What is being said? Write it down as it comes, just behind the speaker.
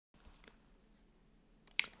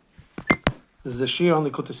This is a shir on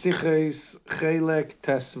the Kutasiches, Chelek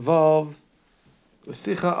Tesvav, the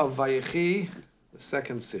Sicha of Vayechi, the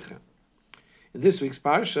second Sicha. In this week's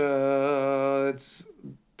parsha, it's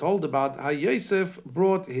told about how Yosef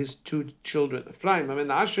brought his two children, Ephraim and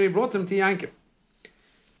Menashe, brought them to Yaakov,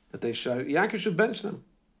 that Yaakov should bench them,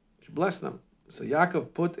 should bless them. So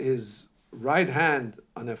Yaakov put his right hand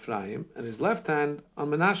on Ephraim and his left hand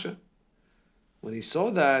on Menashe. When he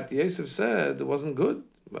saw that, Yosef said it wasn't good.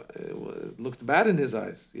 It looked bad in his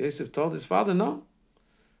eyes. Yosef told his father, no.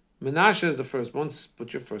 Menashe is the firstborn.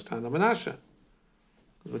 Put your first hand on Menashe.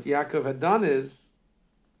 What Yaakov had done is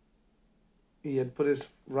he had put his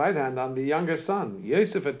right hand on the younger son.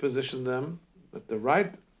 Yosef had positioned them that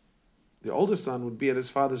the older son would be at his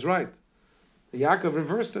father's right. Yaakov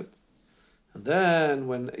reversed it. And then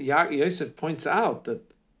when Yosef points out that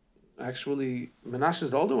actually Menashe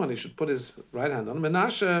is the older one, he should put his right hand on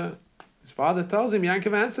Menashe, his father tells him,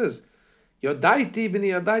 Yaakov answers, Yodaiti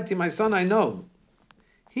b'ni Yodaiti, my son, I know.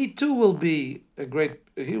 He too will be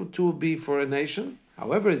for a nation.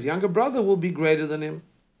 However, his younger brother will be greater than him.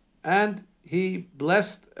 And he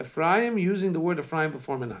blessed Ephraim using the word Ephraim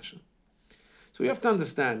before Menashe. So we have to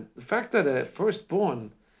understand, the fact that a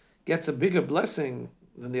firstborn gets a bigger blessing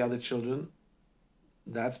than the other children,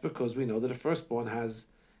 that's because we know that a firstborn has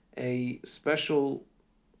a special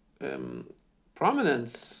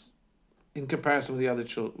prominence in comparison with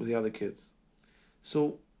the other kids.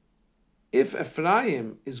 So if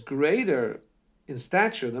Ephraim is greater in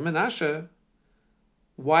stature than Menashe,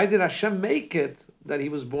 why did Hashem make it that he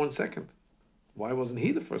was born second? Why wasn't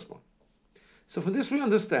he the firstborn? So from this we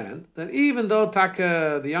understand that even though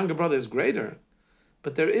Taka, the younger brother, is greater,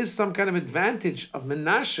 but there is some kind of advantage of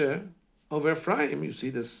Menashe over Ephraim. You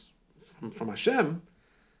see this from Hashem.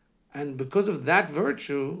 And because of that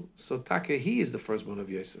virtue, so Taka, he is the firstborn of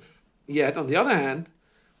Yosef. Yet, on the other hand,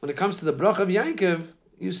 when it comes to the bracha of Yaakov,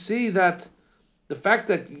 you see that the fact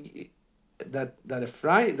that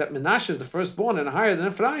Menashe is the firstborn and higher than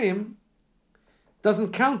Ephraim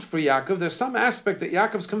doesn't count for Yaakov. There's some aspect that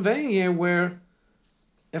Yaakov's conveying here where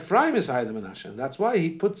Ephraim is higher than Menashe, and that's why he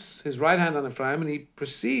puts his right hand on Ephraim and he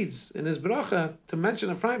proceeds in his bracha to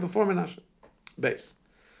mention Ephraim before Menashe. Base.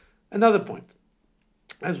 Another point.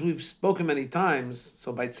 As we've spoken many times,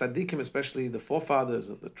 so by tzaddikim, especially the forefathers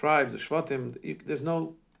of the tribes, the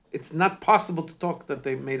shvatim, it's not possible to talk that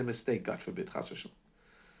they made a mistake, God forbid, chas v'shalom.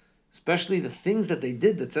 Especially the things that they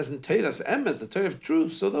did that says in Torah's emes, the Torah of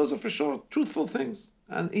truth, so those are for sure truthful things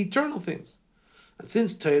and eternal things. And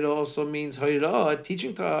since Torah also means Hayrah,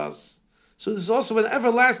 teaching to us, so this is also an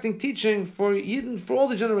everlasting teaching for Yidden, for all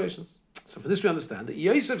the generations. So for this we understand that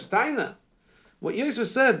Yosef's taina, what Yosef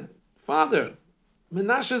said, Father,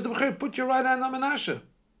 Menashe is the Bechir, put your right hand on Menashe.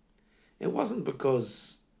 It wasn't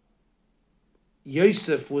because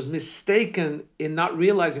Yosef was mistaken in not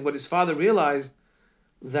realizing what his father realized,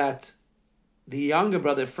 that the younger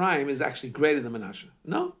brother Ephraim is actually greater than Menashe.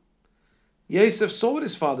 No. Yosef saw what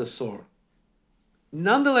his father saw.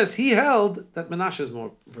 Nonetheless, he held that Menashe is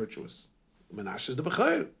more virtuous. Menashe is the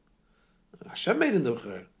Bechir. Hashem made him the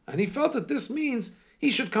Bechir. And he felt that this means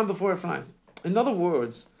he should come before Ephraim. In other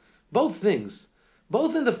words, both things,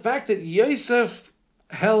 both in the fact that Yosef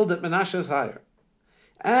held that Menashe is higher,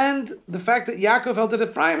 and the fact that Yaakov held that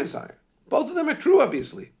Ephraim is higher. Both of them are true,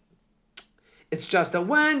 obviously. It's just that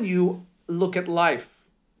when you look at life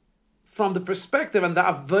from the perspective and the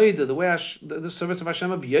avodah, the way the service of Hashem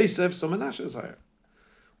of Yosef, so Menashe is higher.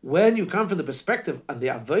 When you come from the perspective and the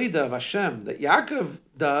avodah of Hashem that Yaakov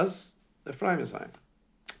does, Ephraim is higher.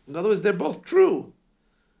 In other words, they're both true.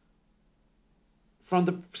 From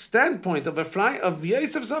the standpoint of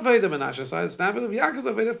Yosef's avodah, Menashe is higher. The standpoint of Yaakov's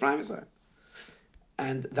avodah, Ephraim is higher.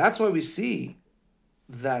 And that's why we see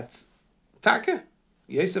that Taka,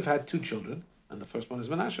 Yosef had two children, and the first one is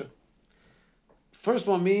Menashe. First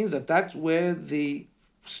one means that that's where the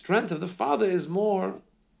strength of the father is more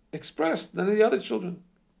expressed than in the other children.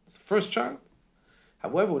 It's the first child.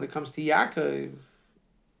 However, when it comes to Yaakov,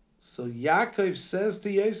 so Yaakov says to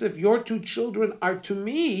Yosef, your two children are to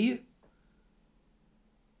me,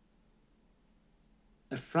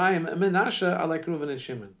 Ephraim and Menashe are like Reuven and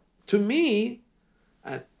Shimon. To me,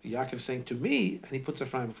 and Yaakov is saying to me, and he puts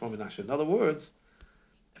Ephraim before Menashe. In other words,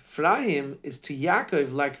 Ephraim is to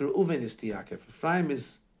Yaakov like Reuven is to Yaakov. Ephraim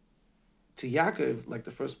is to Yaakov like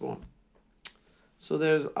the firstborn. So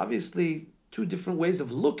there's obviously two different ways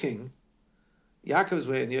of looking, Yaakov's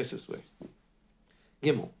way and Yosef's way.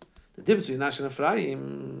 Gimel. The difference between Menashe and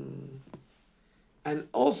Ephraim, and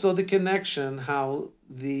also the connection, how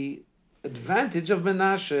the advantage of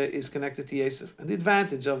Menashe is connected to Yosef, and the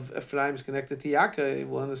advantage of Ephraim is connected to Yaakov.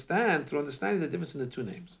 We'll understand through understanding the difference in the two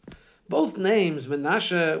names. Both names,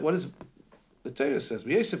 Menashe, what is the Torah says?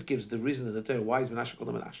 Yosef gives the reason in the Torah why is Menashe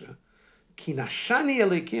called Menashe. Ki nashani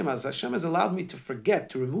elikim, as Hashem has allowed me to forget,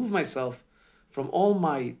 to remove myself from all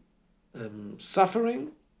my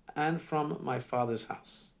suffering and from my father's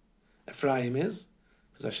house. Ephraim is,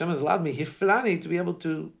 because Hashem has allowed me, Hifrani, to be able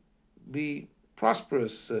to be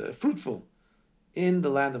prosperous, fruitful in the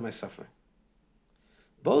land of my suffering.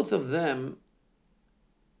 Both of them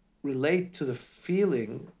relate to the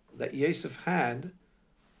feeling that Yosef had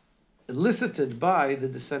elicited by the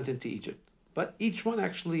descent into Egypt. But each one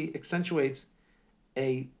actually accentuates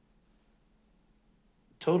a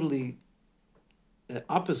totally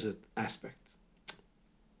opposite aspect.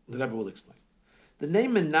 The Rebbe will explain. The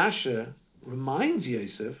name Menashe reminds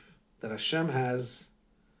Yosef that Hashem has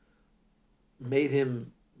made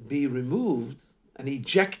him be removed and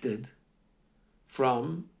ejected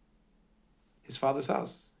from his father's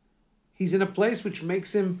house. He's in a place which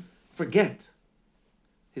makes him forget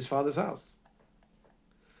his father's house.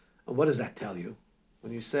 And what does that tell you?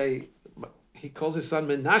 When you say, he calls his son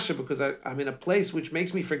Menashe because I'm in a place which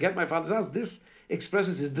makes me forget my father's house, this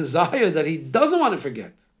expresses his desire that he doesn't want to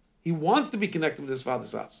forget. He wants to be connected with his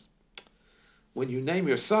father's house. When you name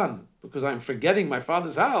your son because I'm forgetting my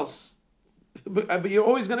father's house, but you're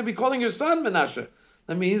always going to be calling your son Menashe.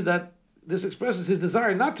 That means that this expresses his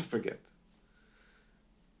desire not to forget.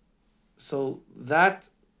 So that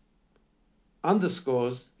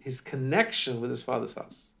underscores his connection with his father's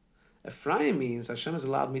house. Ephraim means Hashem has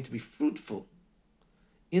allowed me to be fruitful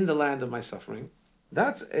in the land of my suffering.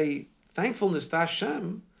 That's a thankfulness to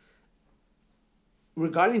Hashem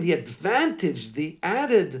regarding the advantage, the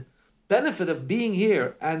added benefit of being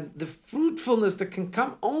here and the fruitfulness that can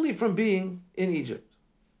come only from being in Egypt.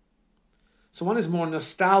 So one is more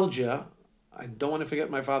nostalgia. I don't want to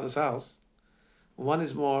forget my father's house. One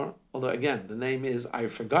is more, although again, the name is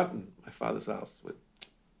I've forgotten my father's house.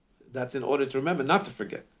 That's in order to remember, not to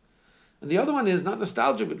forget. And the other one is not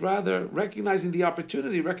nostalgia, but rather recognizing the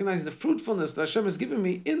opportunity, recognizing the fruitfulness that Hashem has given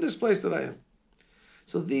me in this place that I am.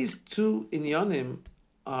 So these two inyanim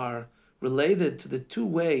are related to the two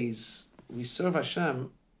ways we serve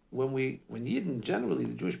Hashem when Yidden, generally,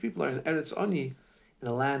 the Jewish people, are in Eretz Oni, in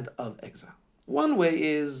a land of exile. One way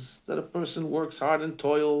is that a person works hard and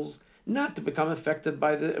toils not to become affected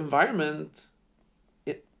by the environment.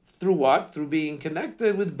 Through what? Through being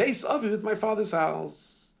connected with Beis Avi, with my father's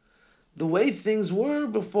house. The way things were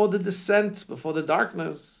before the descent, before the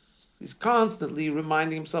darkness. He's constantly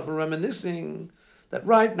reminding himself and reminiscing that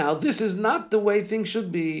right now, this is not the way things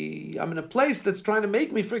should be. I'm in a place that's trying to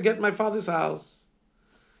make me forget my father's house.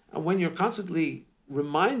 And when you're constantly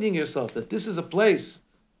reminding yourself that this is a place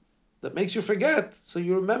that makes you forget, so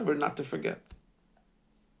you remember not to forget.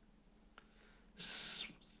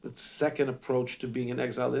 The second approach to being in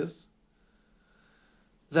exile is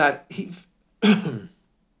that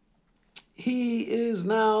he is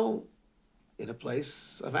now in a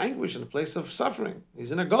place of anguish, in a place of suffering.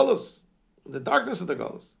 He's in a golus, in the darkness of the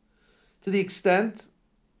golus, to the extent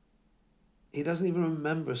he doesn't even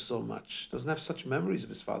remember so much, doesn't have such memories of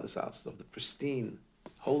his father's house, of the pristine,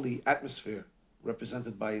 holy atmosphere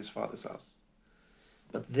represented by his father's house.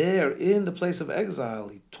 But there, in the place of exile,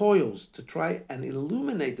 he toils to try and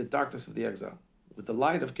illuminate the darkness of the exile with the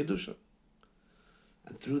light of Kedusha.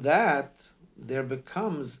 And through that, there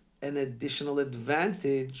becomes an additional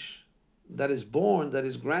advantage that is born, that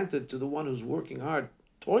is granted to the one who's working hard,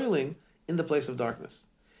 toiling in the place of darkness.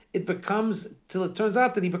 It becomes, till it turns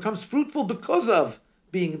out that he becomes fruitful because of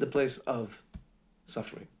being in the place of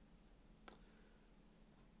suffering.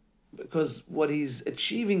 Because what he's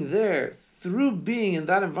achieving there, through being in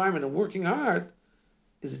that environment and working hard,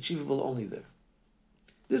 is achievable only there.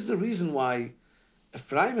 This is the reason why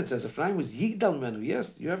Ephraim, it says, Ephraim was Yigdal Menu.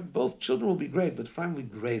 Yes, you have both children will be great, but Ephraim will be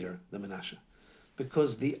greater than Menashe.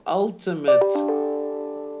 Because the ultimate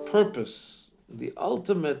purpose, the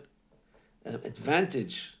ultimate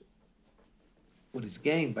advantage, what is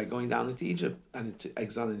gained by going down into Egypt and into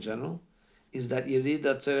exile in general, is that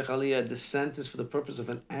Yerida Tzerech Aliyah, descent is for the purpose of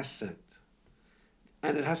an ascent.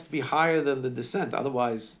 And it has to be higher than the descent.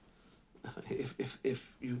 Otherwise,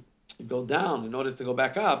 if you go down in order to go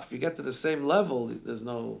back up, if you get to the same level, that's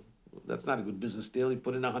not a good business deal. You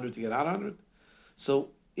put in 100 to get out 100. So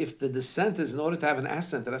if the descent is in order to have an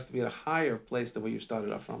ascent, it has to be at a higher place than where you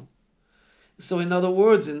started off from. So in other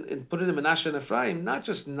words, in putting in Menashe and Ephraim, not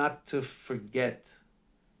just not to forget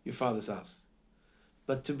your father's house,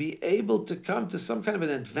 but to be able to come to some kind of an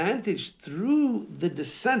advantage through the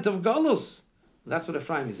descent of Galus. That's what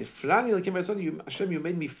Ephraim is. Hashem, you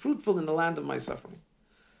made me fruitful in the land of my suffering.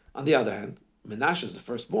 On the other hand, Menashe is the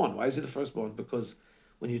firstborn. Why is he the firstborn? Because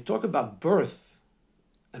When you talk about birth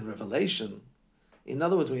and revelation, in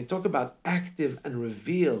other words, when you talk about active and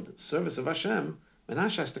revealed service of Hashem,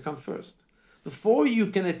 Menashe has to come first. Before you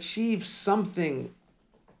can achieve something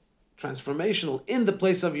transformational in the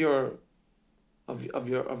place of your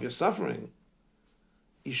suffering,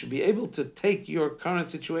 you should be able to take your current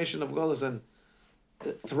situation of Golus and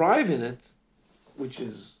thrive in it, which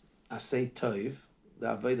is Asay Tov,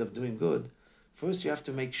 the Avodah of doing good. First, you have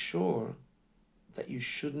to make sure that you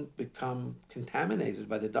shouldn't become contaminated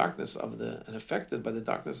by the darkness and affected by the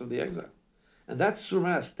darkness of the exile. And that's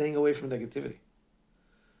Surah, staying away from negativity.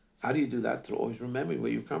 How do you do that? Through always remembering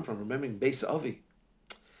where you come from, remembering Beis Avi.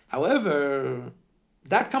 However,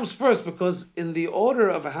 that comes first because in the order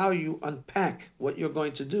of how you unpack what you're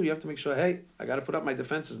going to do, you have to make sure, hey, I got to put up my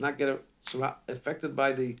defenses, not get affected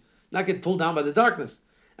not get pulled down by the darkness.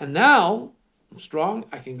 And now, I'm strong,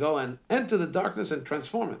 I can go and enter the darkness and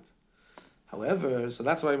transform it. However, so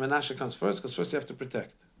that's why Menashe comes first, because first you have to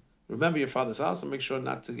protect. Remember your father's house and make sure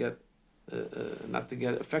not to get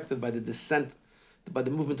affected by the descent, by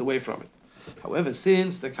the movement away from it. However,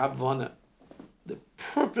 since the Kavana, the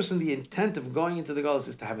purpose and the intent of going into the Galus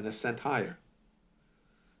is to have an ascent higher.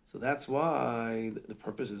 So that's why the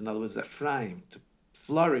purpose is, in other words, Ephraim, to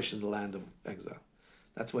flourish in the land of exile.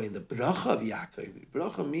 That's why in the Bracha of Yaakov,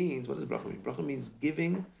 Bracha means, what does Bracha mean? Bracha means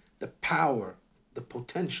giving the power, the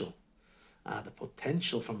potential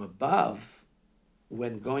from above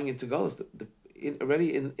when going into Galus.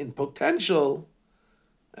 Already in potential,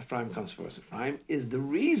 Ephraim comes first. Ephraim is the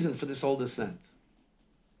reason for this whole descent.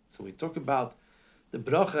 So we talk about the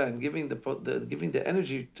bracha and giving the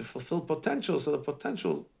energy to fulfill potential, so the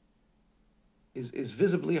potential is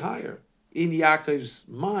visibly higher. In Yaakov's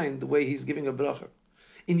mind, the way he's giving a bracha.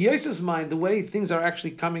 In Yosef's mind, the way things are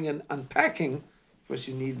actually coming and unpacking, first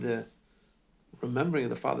you need the remembering of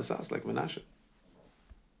the father's house, like Menashe.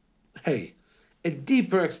 Hey, a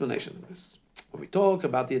deeper explanation of this. When we talk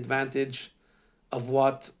about the advantage of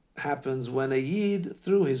what happens when a Yid,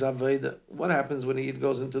 through his Avodah, what happens when a Yid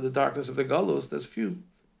goes into the darkness of the Galus, there's a few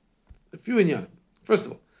inyanim. First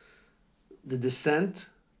of all, the descent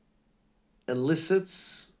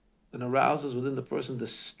elicits and arouses within the person the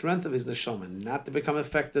strength of his neshama, not to become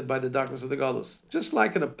affected by the darkness of the Galus. Just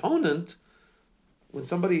like an opponent, when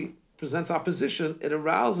somebody presents opposition, it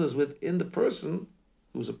arouses within the person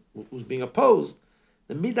who's being opposed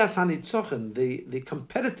the midas hanitzochen, the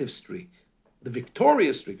competitive streak, the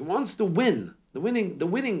victorious streak. It wants to win, the winning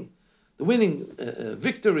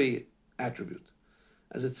victory attribute,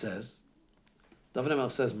 as it says. David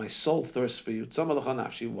Melech says, "My soul thirsts for you."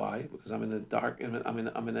 Why? Because I'm in a dark,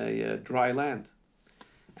 I'm in a dry land.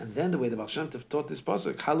 And then the way the Baal Shem Tov taught this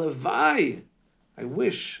pasuk, Halavai, I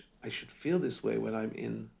wish I should feel this way when I'm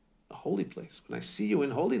in a holy place. When I see you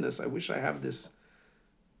in holiness, I wish I have this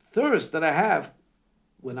thirst that I have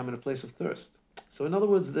when I'm in a place of thirst. So in other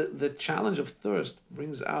words, the challenge of thirst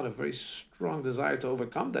brings out a very strong desire to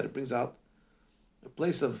overcome that. It brings out a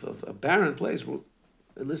place of a barren place where it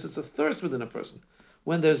elicits a thirst within a person.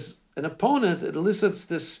 When there's an opponent, it elicits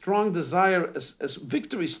this strong desire, as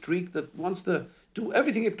victory streak that wants to do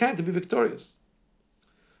everything it can to be victorious.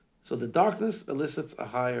 So the darkness elicits a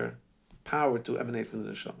higher power to emanate from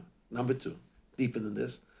the neshama. Number two, deeper than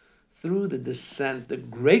this, through the descent, the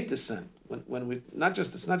great descent. When it's not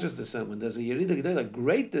just descent. When there's a yerida gedela,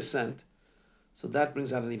 great descent, so that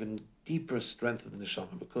brings out an even deeper strength of the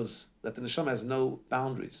neshama, because that the neshama has no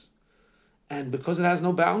boundaries. And because it has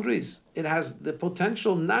no boundaries, it has the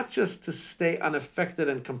potential not just to stay unaffected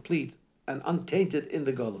and complete and untainted in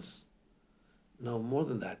the Golus. No, more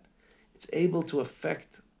than that. It's able to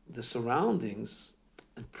affect the surroundings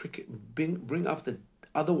and bring up the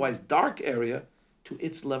otherwise dark area to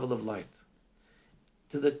its level of light,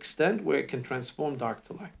 to the extent where it can transform dark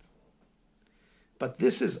to light. But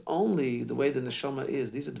this is only the way the neshama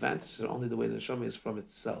is. These advantages are only the way the neshama is from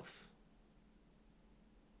itself.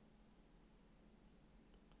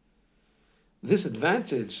 This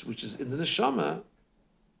advantage, which is in the neshama,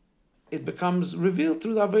 it becomes revealed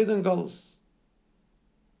through the Avodah and Golus.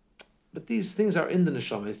 But these things are in the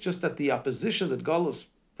neshama. It's just that the opposition that Golus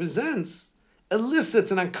presents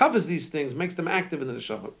elicits and uncovers these things, makes them active in the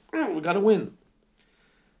neshama. We got to win.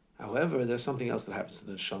 However, there's something else that happens to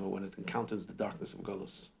the neshama when it encounters the darkness of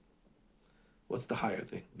Golus. What's the higher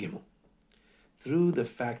thing? Gimel. Through the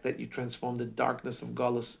fact that you transform the darkness of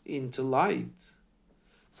Golus into light.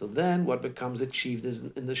 So then what becomes achieved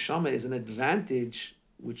in the neshama is an advantage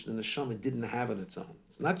which the neshama didn't have on its own.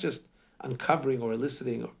 It's not just uncovering or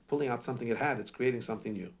eliciting or pulling out something it had, it's creating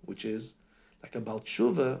something new, which is like a Baal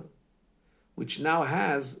Tshuva, which now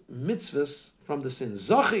has mitzvahs from the sin.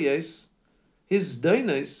 Zochiyes, his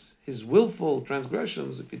dainis, his willful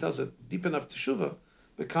transgressions, if he does it deep enough teshuva,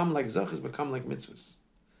 become like zachis, become like mitzvahs.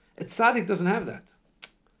 A tzaddik doesn't have that.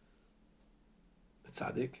 A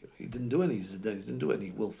tzaddik, he didn't do any zidainis, didn't do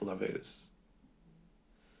any willful averis.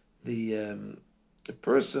 The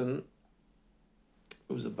person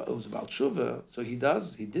who was about tshuva, so he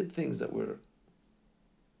did things that were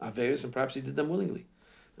averis, and perhaps he did them willingly.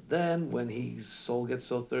 But then when his soul gets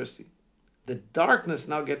so thirsty, the darkness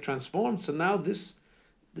now get transformed. So now this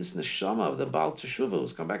neshama of the Baal Teshuvah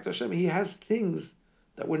who's come back to Hashem, he has things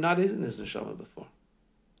that were not in his neshama before.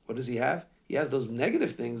 What does he have? He has those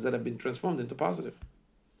negative things that have been transformed into positive.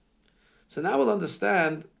 So now we'll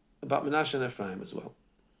understand about Menashe and Ephraim as well.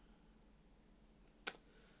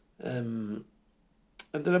 And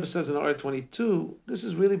the Rebbe says in Orah 22, this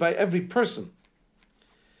is really by every person,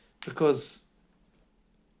 because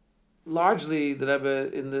largely the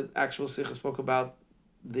Rebbe in the actual Sikha spoke about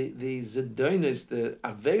the zedonis, the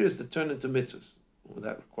averis that turn into mitzvahs. Well,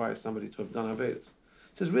 that requires somebody to have done averis.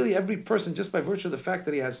 It says really every person, just by virtue of the fact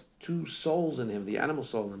that he has two souls in him, the animal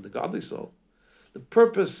soul and the godly soul, the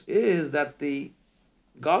purpose is that the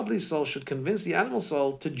godly soul should convince the animal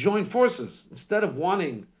soul to join forces. Instead of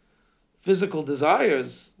wanting physical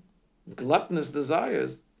desires, gluttonous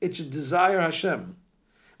desires, it should desire Hashem.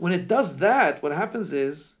 When it does that, what happens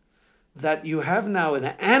is that you have now an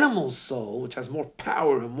animal soul, which has more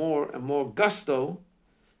power and more gusto,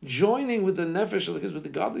 joining with the nefesh, with the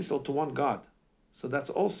godly soul, to one God. So that's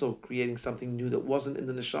also creating something new that wasn't in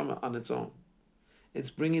the neshama on its own.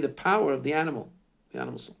 It's bringing the power of the animal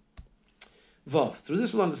soul. Vav. Through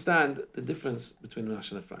this we'll understand the difference between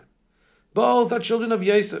Menashe and Ephraim. Both are children of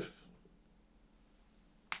Yosef.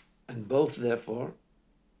 And both, therefore,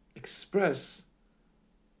 express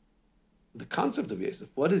the concept of Yosef.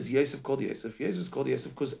 What is Yosef called Yosef? Yosef is called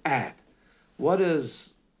Yosef because add. What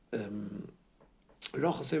is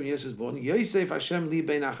Rachel say when Yosef was born? Yosef Hashem li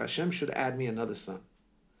beinach. Hashem should add me another son.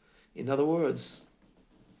 In other words,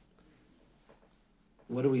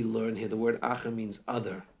 what do we learn here? The word acher means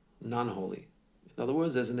other, non-holy. In other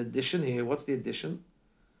words, there's an addition here. What's the addition?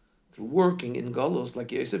 Through working in Golos,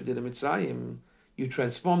 like Yosef did in Mitzrayim, you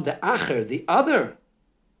transform the acher, the other,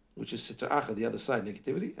 which is sitra acher, the other side,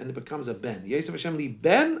 negativity, and it becomes a ben. Yosef Hashem li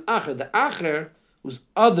ben acher. The acher, who's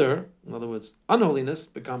other, in other words, unholiness,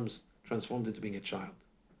 becomes transformed into being a child.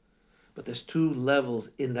 But there's two levels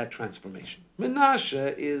in that transformation.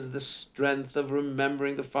 Menashe is the strength of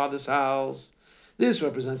remembering the father's house. This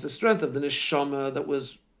represents the strength of the neshama that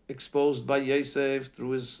was exposed by Yosef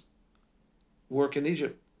through his work in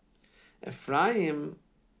Egypt. Ephraim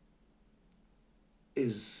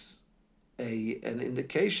is an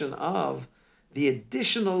indication of the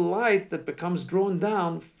additional light that becomes drawn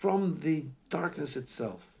down from the darkness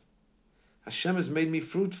itself. Hashem has made me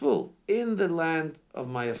fruitful in the land of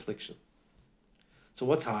my affliction. So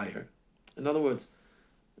what's higher? In other words,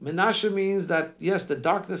 Menashe means that, yes, the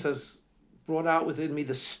darkness has brought out within me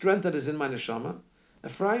the strength that is in my neshama.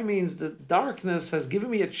 Ephraim means that darkness has given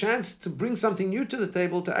me a chance to bring something new to the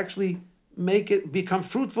table, to actually make it become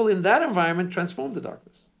fruitful in that environment, transform the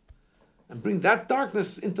darkness, and bring that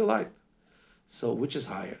darkness into light. So which is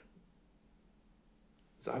higher?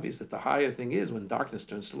 It's obvious that the higher thing is when darkness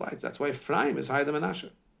turns to light. That's why Ephraim is higher than Menashe.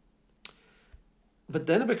 But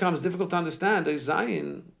then it becomes difficult to understand.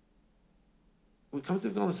 Zion, it becomes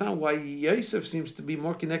difficult to understand why Yosef seems to be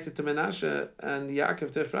more connected to Menashe and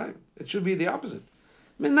Yaakov to Ephraim. It should be the opposite.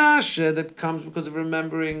 Menashe, that comes because of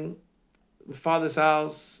remembering the father's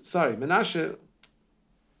house. Sorry, Menashe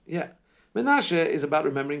is about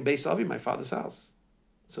remembering Beis Avi, my father's house.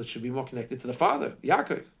 So it should be more connected to the father,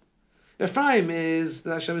 Yaakov. Ephraim is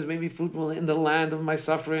that Hashem has made me fruitful in the land of my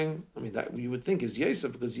suffering. I mean, that you would think is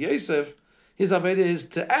Yosef, because Yosef, his Aveda is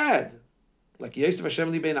to add, like Yosef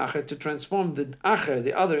Hashem li bein acher, to transform the acher,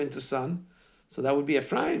 the other, into son. So that would be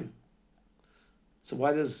Ephraim. So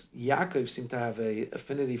why does Yaakov seem to have a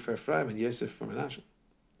affinity for Ephraim and Yosef for Menashe?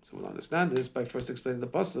 So we'll understand this by first explaining the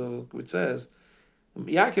pasuk, which says,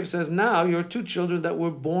 Yaakov says, now your two children that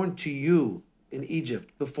were born to you in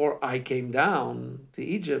Egypt before I came down to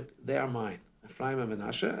Egypt, they are mine, Ephraim and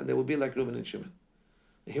Menashe, and they will be like Reuben and Shimon.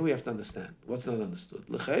 And here we have to understand what's not understood.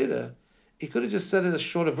 L'cheira, he could have just said it a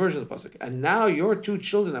shorter version of the pasuk. And now your two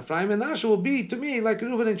children, Ephraim and Menashe, will be to me like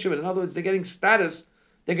Reuben and Shimon. In other words, they're getting status,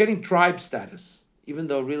 they're getting tribe status, even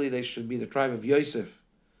though really they should be the tribe of Yosef.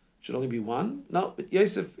 Should only be one. No, but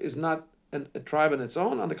Yosef is not a tribe on its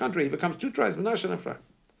own. On the contrary, he becomes two tribes, Menashe and Ephraim.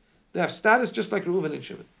 They have status just like Reuben and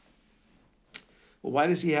Shimon. Well, why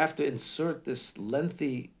does he have to insert this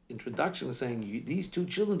lengthy introduction saying, these two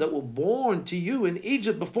children that were born to you in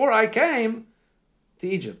Egypt before I came to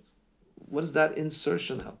Egypt? what does that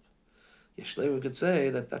insertion help? Yeshleim, we could say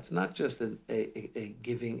that that's not just a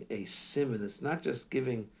giving a simon. It's not just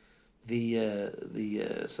giving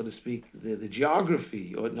the so to speak the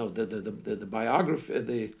geography, or no, the biography,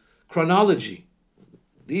 the chronology.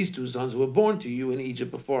 These two sons were born to you in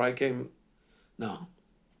Egypt before I came. No,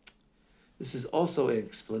 this is also an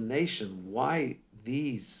explanation why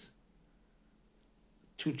these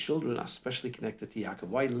two children are especially connected to Yaakov.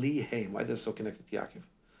 Why Lihaim? Why they're so connected to Yaakov?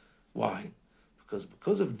 Why?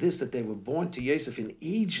 Because of this, that they were born to Yosef in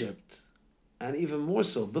Egypt, and even more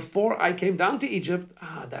so, before I came down to Egypt,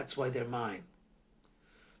 that's why they're mine.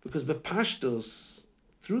 Because Bepashtos,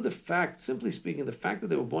 through the fact, simply speaking, the fact that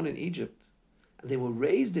they were born in Egypt, and they were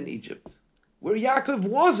raised in Egypt, where Yaakov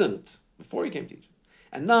wasn't, before he came to Egypt,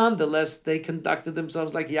 and nonetheless, they conducted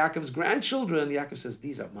themselves like Yaakov's grandchildren. Yaakov says,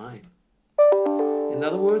 these are mine. In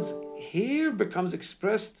other words, here becomes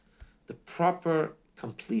expressed the proper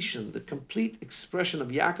completion, the complete expression of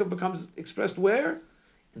Yaakov becomes expressed where?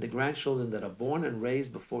 In the grandchildren that are born and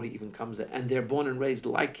raised before he even comes there. And they're born and raised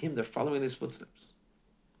like him, they're following his footsteps.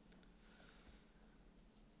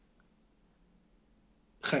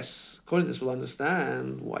 Ches. According to this, we'll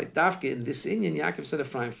understand why Dafke in this Inyan, Yaakov said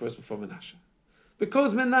Ephraim first before Menashe.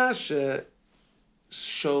 Because Menashe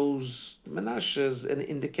shows, Menashe is an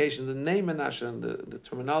indication, the name Menashe and the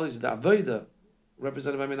terminology, the Avodah,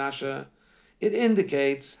 represented by Menashe, it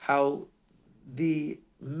indicates how the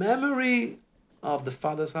memory of the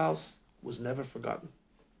father's house was never forgotten.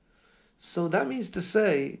 So that means to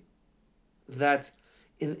say that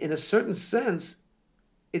in a certain sense,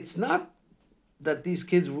 it's not that these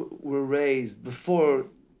kids were raised before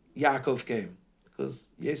Yaakov came, because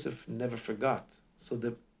Yosef never forgot. So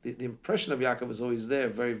the impression of Yaakov is always there,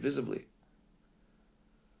 very visibly.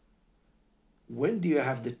 When do you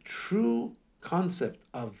have the true concept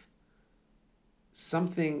of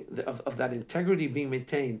something of that integrity being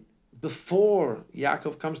maintained before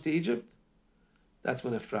Yaakov comes to Egypt? That's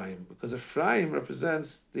when Ephraim, because Ephraim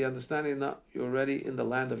represents the understanding that you're already in the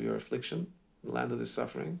land of your affliction, the land of the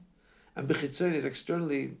suffering, and Bechitzoin is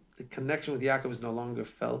externally, the connection with Yaakov is no longer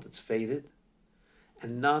felt, it's faded,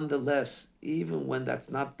 and nonetheless, even when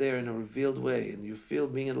that's not there in a revealed way, and you feel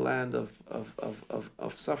being in the land of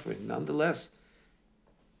suffering, nonetheless,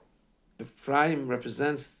 Ephraim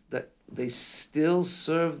represents that they still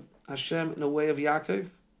serve Hashem in a way of Yaakov.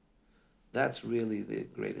 That's really the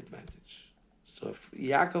great advantage. So if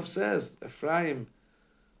Yaakov says Ephraim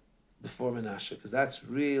before Menashe, because that's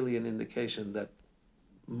really an indication that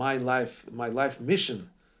my life mission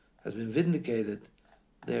has been vindicated.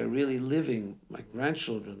 They're really living, my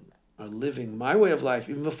grandchildren are living my way of life,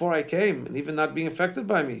 even before I came, and even not being affected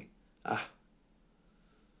by me.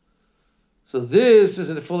 So this is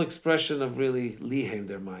in the full expression of really lihem,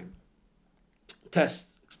 their mind.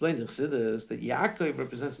 Test explained in Chassidus that Yaakov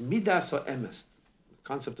represents midas or emes, the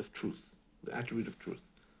concept of truth, the attribute of truth.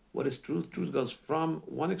 What is truth? Truth goes from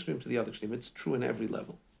one extreme to the other extreme. It's true in every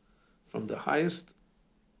level, from the highest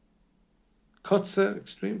kotze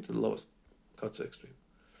extreme to the lowest kotze extreme.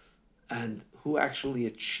 And who actually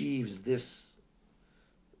achieves this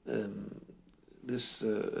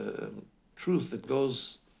truth that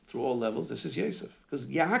goes through all levels? This is Yosef. Because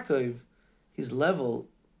Yaakov, his level,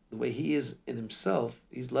 the way he is in himself,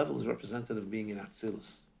 his level is representative of being in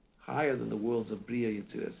Atzilus, higher than the worlds of Bria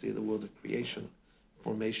Yitzirah, the world of creation,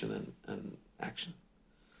 formation, and action.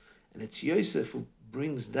 And it's Yosef who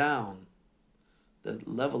brings down the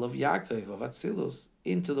level of Yaakov, of Atzilus,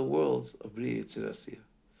 into the worlds of Bria Yitzirah,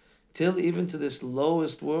 till even to this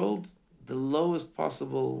lowest world, the lowest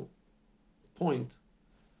possible point,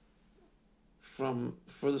 from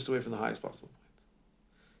furthest away from the highest possible point.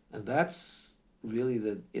 And that's really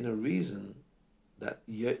the inner reason that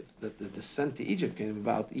the descent to Egypt came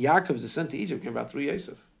about. Yaakov's descent to Egypt came about through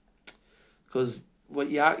Yosef. Because what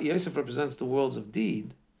Yosef represents the worlds of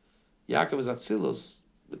deed, Yaakov is Atzilus,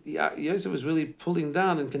 but Yosef is really pulling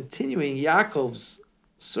down and continuing Yaakov's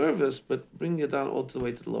service, but bringing it down all the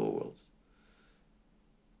way to the lower worlds.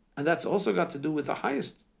 And that's also got to do with the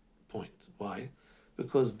highest point. Why?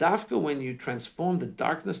 Because dafka, when you transform the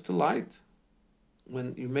darkness to light,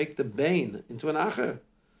 when you make the bane into an acher,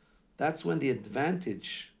 that's when the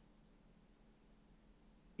advantage,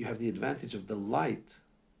 you have the advantage of the light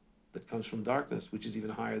that comes from darkness, which is even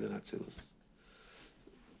higher than Atzilus.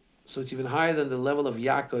 So it's even higher than the level of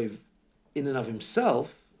Yaakov in and of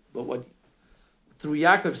himself, but what through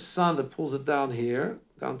Yaakov's son that pulls it down here,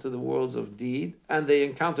 down to the worlds of deed, and they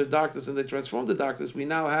encounter darkness and they transform the darkness, we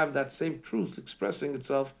now have that same truth expressing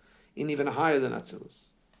itself in even higher than Atzilus.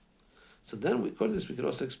 So then, according to this, we could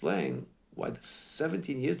also explain why the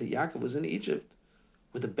 17 years that Yaakov was in Egypt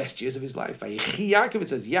were the best years of his life. Vayechi Yaakov, it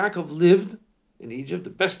says Yaakov lived in Egypt, the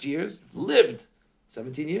best years, lived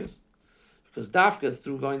 17 years. Because Dafka,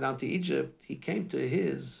 through going down to Egypt, he came to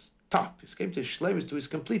his top. He came to his shlemus, to his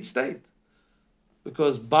complete state.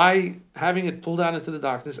 Because by having it pulled down into the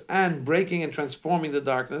darkness and breaking and transforming the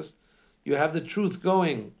darkness, you have the truth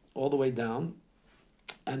going all the way down.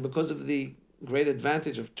 And because of the great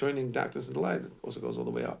advantage of turning darkness into light, it also goes all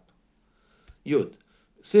the way up. Yud.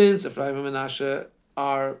 Since Ephraim and Menashe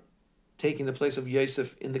are taking the place of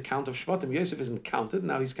Yosef in the count of Shvatim, Yosef isn't counted,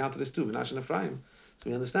 now he's counted as two, Menashe and Ephraim. So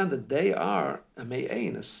we understand that they are a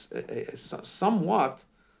me'ain, somewhat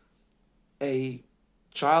a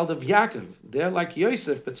child of Yaakov. They're like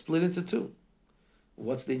Yosef, but split into two.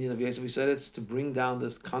 What's the union of Yosef? We said it's to bring down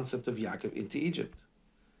this concept of Yaakov into Egypt.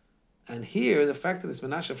 And here, the fact that it's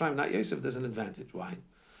Menashe, Ephraim, not Yosef, there's an advantage. Why?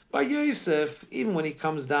 By Yosef, even when he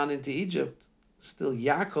comes down into Egypt, still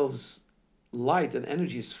Yaakov's light and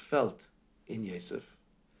energy is felt in Yosef.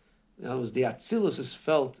 In other words, the Atzilus is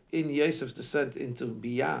felt in Yosef's descent into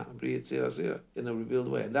Biyah, in a revealed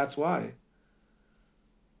way. And that's why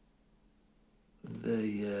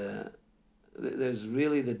there's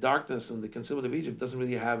really the darkness and the concealment of Egypt doesn't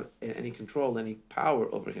really have any control, any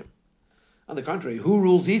power over him. On the contrary, who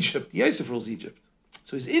rules Egypt? Yosef rules Egypt.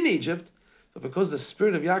 So he's in Egypt, but because the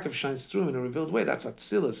spirit of Yaakov shines through him in a revealed way, that's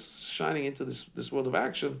Atzilus shining into this world of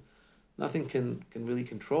action, nothing can really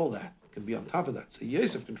control that, can be on top of that. So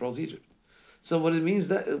Yosef controls Egypt. So what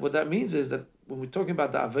that means is that when we're talking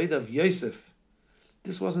about the Aveda of Yosef,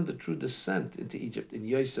 this wasn't the true descent into Egypt in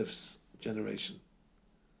Yosef's generation.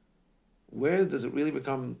 Where does it really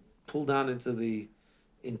become pulled down into the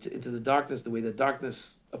darkness, the way the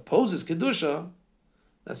darkness opposes Kedusha?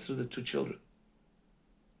 That's through the two children.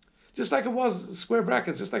 Just like it was, square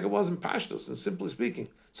brackets, just like it was in Pashtus, and simply speaking.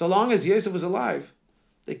 So long as Yosef was alive,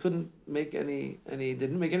 they couldn't make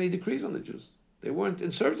didn't make any decrees on the Jews. They weren't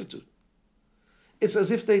in servitude. It's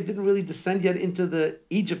as if they didn't really descend yet into the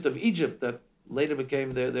Egypt of Egypt that later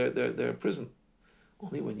became their prison.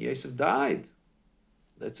 Only when Yosef died,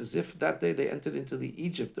 it's as if that day they entered into the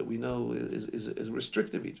Egypt that we know is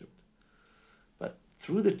restrictive Egypt. But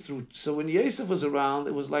so when Yosef was around,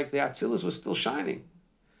 it was like the Atzilus was still shining.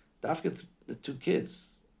 Dafka, the two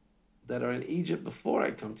kids that are in Egypt before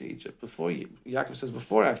I come to Egypt, Yaakov says,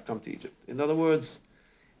 before I've come to Egypt. In other words,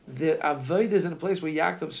 the Avodah is in a place where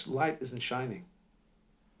Yaakov's light isn't shining.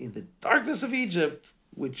 In the darkness of Egypt,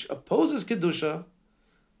 which opposes Kedusha,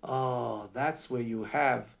 that's where you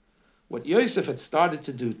have what Yosef had started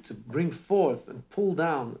to do to bring forth and pull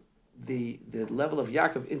down the level of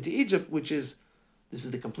Yaakov into Egypt, this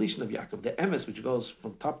is the completion of Yaakov, the emes, which goes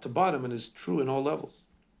from top to bottom and is true in all levels.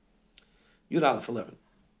 Yud Aleph 11.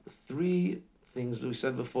 The three things we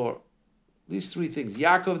said before, these three things.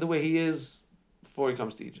 Yaakov, the way he is before he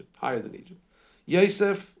comes to Egypt, higher than Egypt.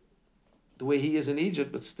 Yosef, the way he is in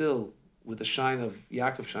Egypt, but still with the shine of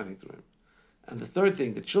Yaakov shining through him. And the third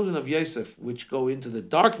thing, the children of Yosef, which go into the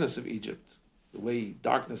darkness of Egypt, the way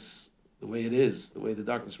it is, the way the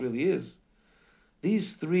darkness really is.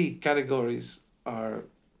 These three categories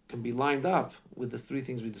can be lined up with the three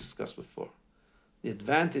things we discussed before. The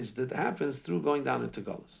advantage that happens through going down into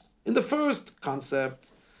Golus. In the first concept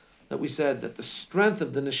that we said that the strength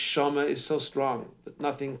of the neshama is so strong that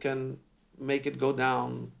nothing can make it go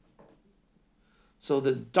down. So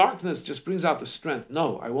the darkness just brings out the strength.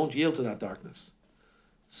 No, I won't yield to that darkness.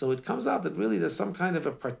 So it comes out that really there's some kind of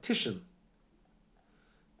a partition,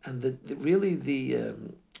 and the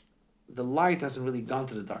light hasn't really gone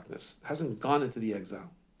to the darkness, hasn't gone into the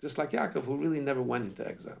exile. Just like Yaakov, who really never went into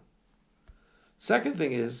exile. Second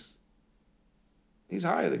thing is, he's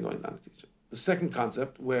higher than going down to Egypt. The second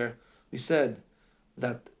concept, where we said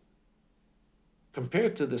that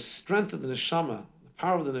compared to the strength of the neshama,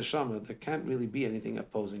 power of the neshama, there can't really be anything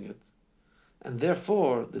opposing it. And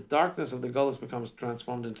therefore, the darkness of the Golus becomes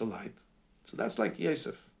transformed into light. So that's like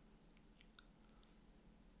Yosef.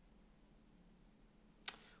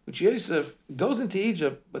 Which Yosef goes into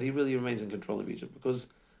Egypt, but he really remains in control of Egypt, because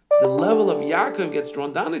the level of Yaakov gets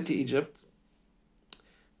drawn down into Egypt,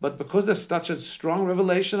 but because there's such a strong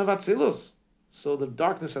revelation of Atzilus, so the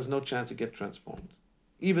darkness has no chance to get transformed,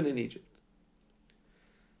 even in Egypt.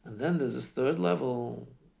 And then there's this third level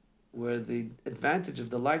where the advantage of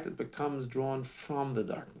the light that becomes drawn from the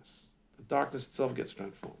darkness itself gets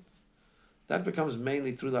transformed. That becomes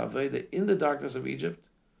mainly through the Aveda in the darkness of Egypt,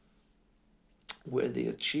 where the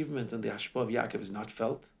achievement and the hashpah of Yaakov is not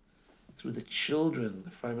felt. Through the children,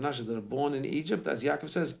 Ephraim and Menashe, that are born in Egypt, as Yaakov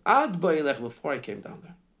says, Ad ba'ilech, before I came down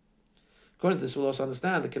there. According to this, we'll also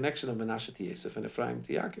understand the connection of Menashe to Yosef and Ephraim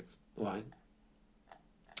to Yaakov. Why?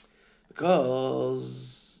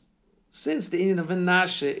 Because since the Indian of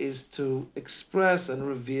Menashe is to express and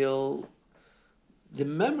reveal the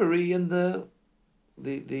memory and the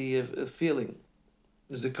feeling,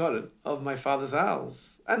 the zikaron of my father's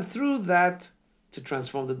house, and through that to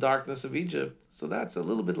transform the darkness of Egypt. So that's a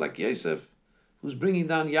little bit like Yosef, who's bringing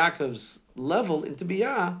down Yaakov's level into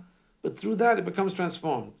Biyah, but through that it becomes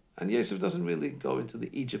transformed. And Yosef doesn't really go into the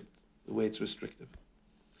Egypt the way it's restrictive.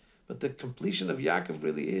 But the completion of Yaakov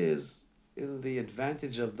really is in the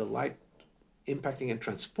advantage of the light impacting and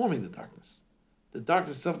transforming the darkness. The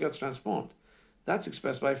darkness itself gets transformed. That's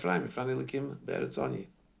expressed by Ephraim. Ephraim Elikim Be'eretz Oni.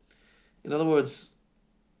 In other words,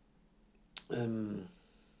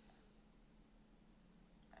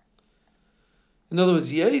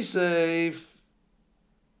 Yosef,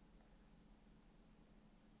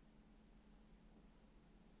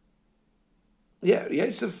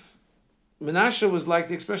 Yosef, Menashe was like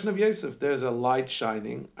the expression of Yosef. There's a light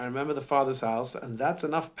shining. I remember the father's house, and that's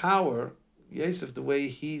enough power. Yosef, the way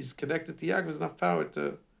he's connected to Yaakov, is enough power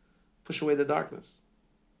to push away the darkness.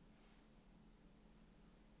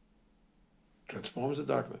 Transforms the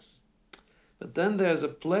darkness. But then there's a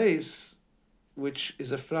place which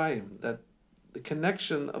is Ephraim, that the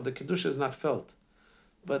connection of the Kedusha is not felt.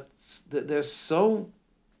 But there's so,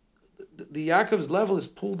 the Yaakov's level is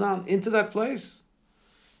pulled down into that place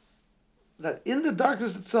that in the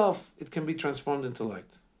darkness itself, it can be transformed into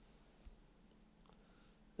light.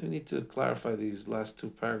 We need to clarify these last two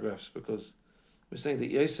paragraphs because we're saying that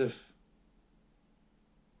Yosef,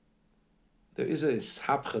 there is a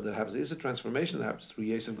ishapcha that happens, there is a transformation that happens through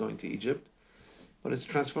Yosef going to Egypt, but it's a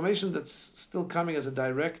transformation that's still coming as a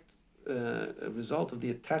direct result of the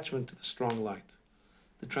attachment to the strong light.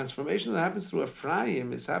 The transformation that happens through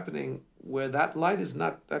Ephraim is happening where that light is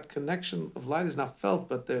not, that connection of light is not felt,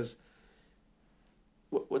 but there's,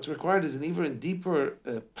 what's required is an even deeper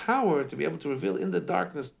power to be able to reveal in the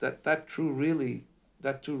darkness that too really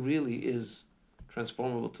is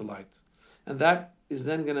transformable to light. And that is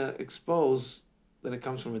then going to expose that it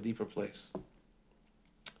comes from a deeper place.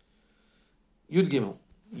 Yud Gimel.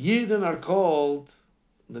 Yidden are called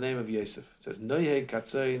the name of Yosef. It says, Noyeh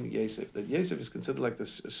Katzayin Yosef. That Yosef is considered like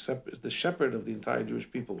the shepherd of the entire Jewish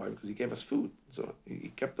people. Why? Because he gave us food. So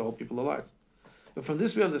he kept the whole people alive. But from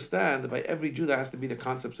this we understand that by every Jew there has to be the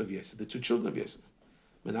concepts of Yosef, the two children of Yosef,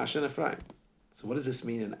 Menashe and Ephraim. So what does this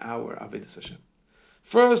mean in our Avodas Hashem?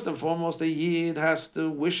 First and foremost, a Yid has to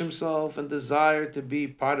wish himself and desire to be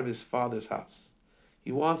part of his father's house.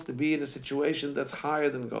 He wants to be in a situation that's higher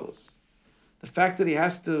than Golus. The fact that he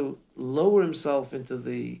has to lower himself into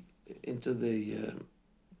the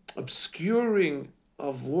obscuring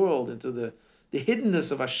of world, into the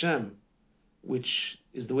hiddenness of Hashem, which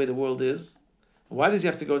is the way the world is. Why does he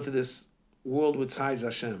have to go into this world which hides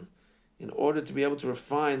Hashem? In order to be able to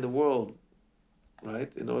refine the world,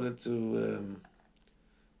 right? In order to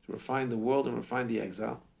refine the world and refine the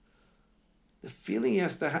exile. The feeling he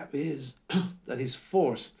has to have is that he's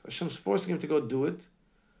forced. Hashem's forcing him to go do it.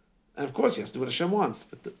 And of course he has to do what Hashem wants.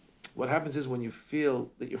 But what happens is when you feel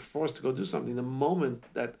that you're forced to go do something, the moment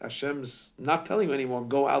that Hashem's not telling you anymore,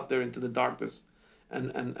 go out there into the darkness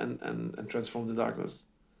and transform the darkness.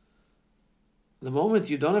 The moment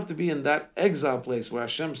you don't have to be in that exile place where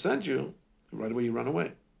Hashem sent you, right away you run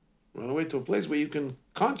away. Run away to a place where you can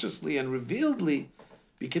consciously and revealedly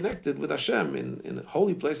be connected with Hashem in a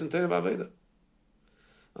holy place in Torah Aveda.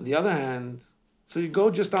 On the other hand, so you go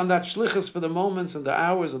just on that shlichus for the moments and the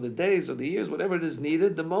hours or the days or the years, whatever it is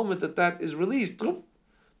needed, the moment that is released,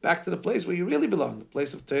 back to the place where you really belong, the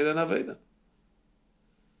place of Torah and Aveda.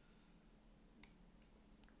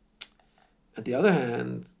 On the other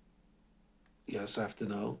hand, you also have to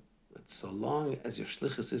know that so long as your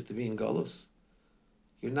shlichus is to be in Golus,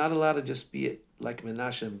 you're not allowed to just be like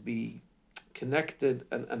Menashe and be connected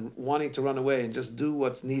and wanting to run away and just do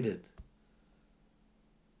what's needed.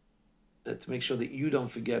 And to make sure that you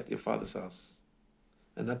don't forget your father's house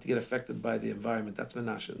and not to get affected by the environment. That's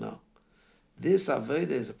Menashe. No. This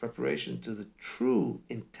Aveda is a preparation to the true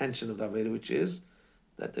intention of the Aveda, which is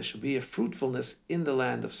that there should be a fruitfulness in the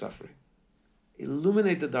land of suffering.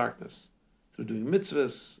 Illuminate the darkness through doing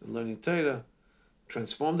mitzvahs and learning Torah.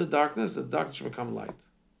 Transform the darkness, that the darkness should become light.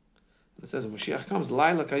 And it says when Mashiach comes,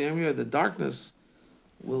 Laila Kayem Yeh, the darkness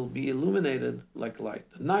will be illuminated like light.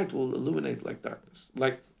 The night will illuminate like darkness.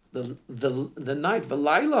 Like the night,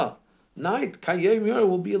 V'laila, night, Kayem Yeh,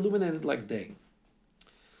 will be illuminated like day.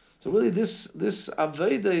 So really this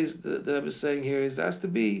Aveda is that I was saying here is there has to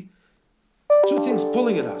be two things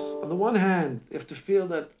pulling at us. On the one hand, you have to feel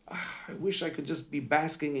that I wish I could just be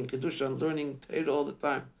basking in Kedusha and learning Torah all the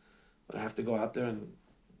time. But I have to go out there and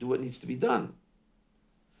do what needs to be done.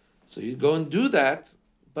 So you go and do that,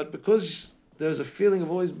 but because there's a feeling of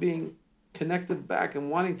always being connected back and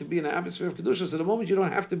wanting to be in an atmosphere of Kedusha, so the moment you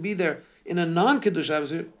don't have to be there in a non-Kedusha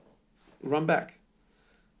atmosphere, you run back.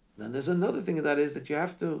 Then there's another thing that is that you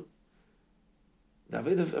have to, the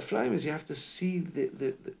Avodah of Ephraim is you have to see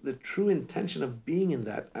the true intention of being in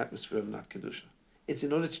that atmosphere of not Kedusha. It's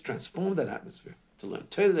in order to transform that atmosphere, to learn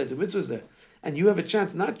Torah there, to mitzvahs there. And you have a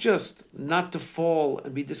chance not just not to fall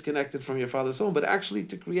and be disconnected from your father's home, but actually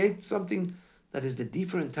to create something that is the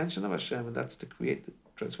deeper intention of Hashem, and that's to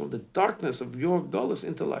transform the darkness of your golus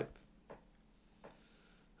into light.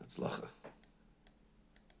 That's lacha.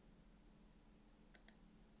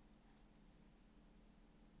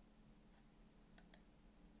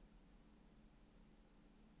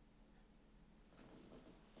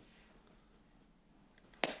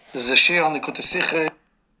 There's a shir on the Kutasiche.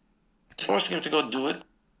 It's forcing him to go do it.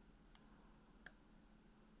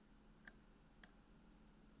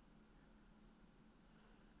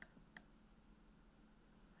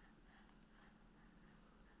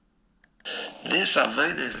 This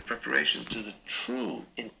Aveda is a preparation to the true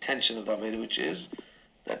intention of the Aveda, which is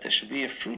that there should be a fruit